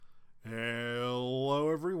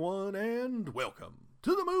everyone, and welcome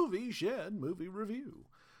to the Movie Shed Movie Review.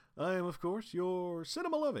 I am, of course, your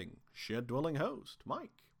cinema-loving, shed-dwelling host,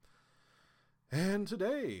 Mike. And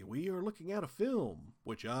today we are looking at a film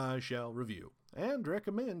which I shall review and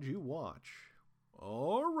recommend you watch.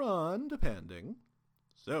 Or run, depending.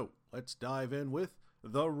 So, let's dive in with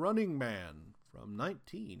The Running Man from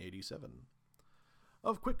 1987.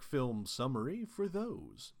 A quick film summary for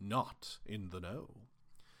those not in the know.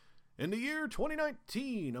 In the year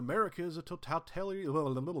 2019, America is a totalitarian...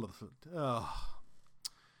 Let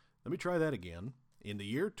me try that again. In the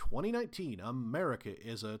year 2019, America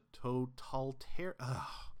is a totalitarian...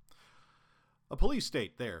 a police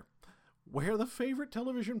state there, where the favorite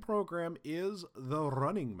television program is The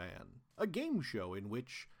Running Man, a game show in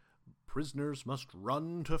which prisoners must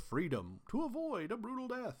run to freedom to avoid a brutal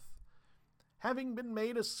death. Having been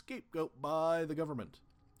made a scapegoat by the government,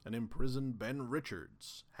 an imprisoned Ben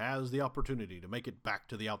Richards has the opportunity to make it back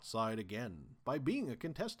to the outside again by being a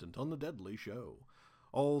contestant on the deadly show,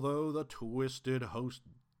 although the twisted host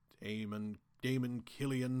Damon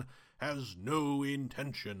Killian has no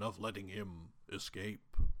intention of letting him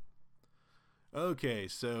escape. Okay,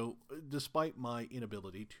 so despite my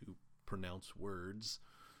inability to pronounce words,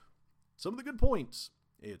 some of the good points: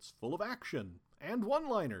 it's full of action and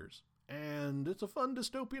one-liners, and it's a fun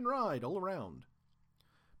dystopian ride all around.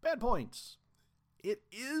 Bad points: it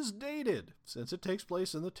is dated, since it takes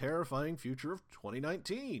place in the terrifying future of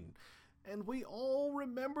 2019. And we all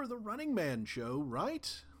remember the Running Man show,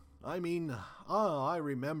 right? I mean, I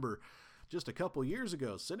remember just a couple years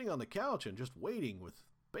ago sitting on the couch and just waiting with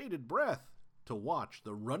bated breath to watch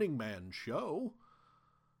the Running Man show.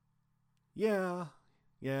 Yeah,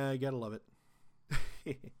 you gotta love it.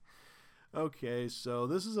 Okay, so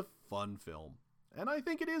this is a fun film, and I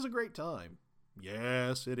think it is a great time.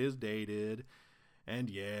 Yes, it is dated, and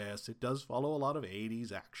yes, it does follow a lot of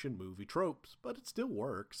 80s action movie tropes, but it still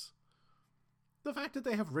works. The fact that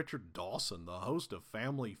they have Richard Dawson, the host of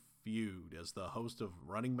Family Feud, as the host of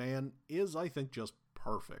Running Man is, I think, just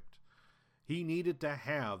perfect. He needed to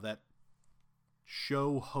have that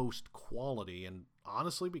show host quality, and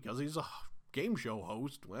honestly, because he's a game show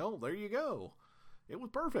host, well, there you go. It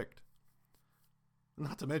was perfect.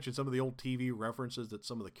 Not to mention some of the old TV references that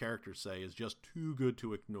some of the characters say is just too good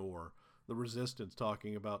to ignore. The Resistance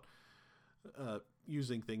talking about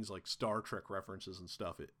using things like Star Trek references and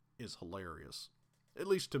stuff, it is hilarious. At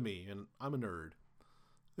least to me, and I'm a nerd.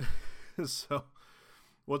 So,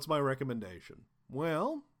 what's my recommendation?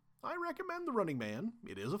 Well, I recommend The Running Man.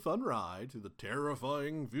 It is a fun ride through the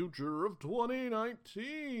terrifying future of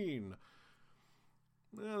 2019.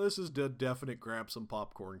 This is a definite grab some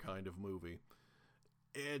popcorn kind of movie.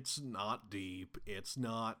 It's not deep. It's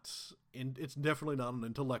definitely not an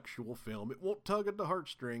intellectual film. It won't tug at the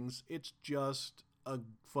heartstrings. It's just a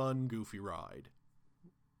fun, goofy ride.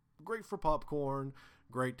 Great for popcorn.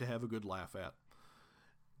 Great to have a good laugh at.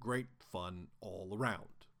 Great fun all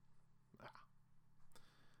around.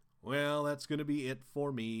 Well, that's going to be it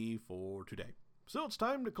for me for today. So it's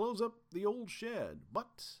time to close up the old shed.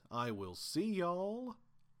 But I will see y'all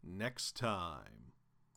next time.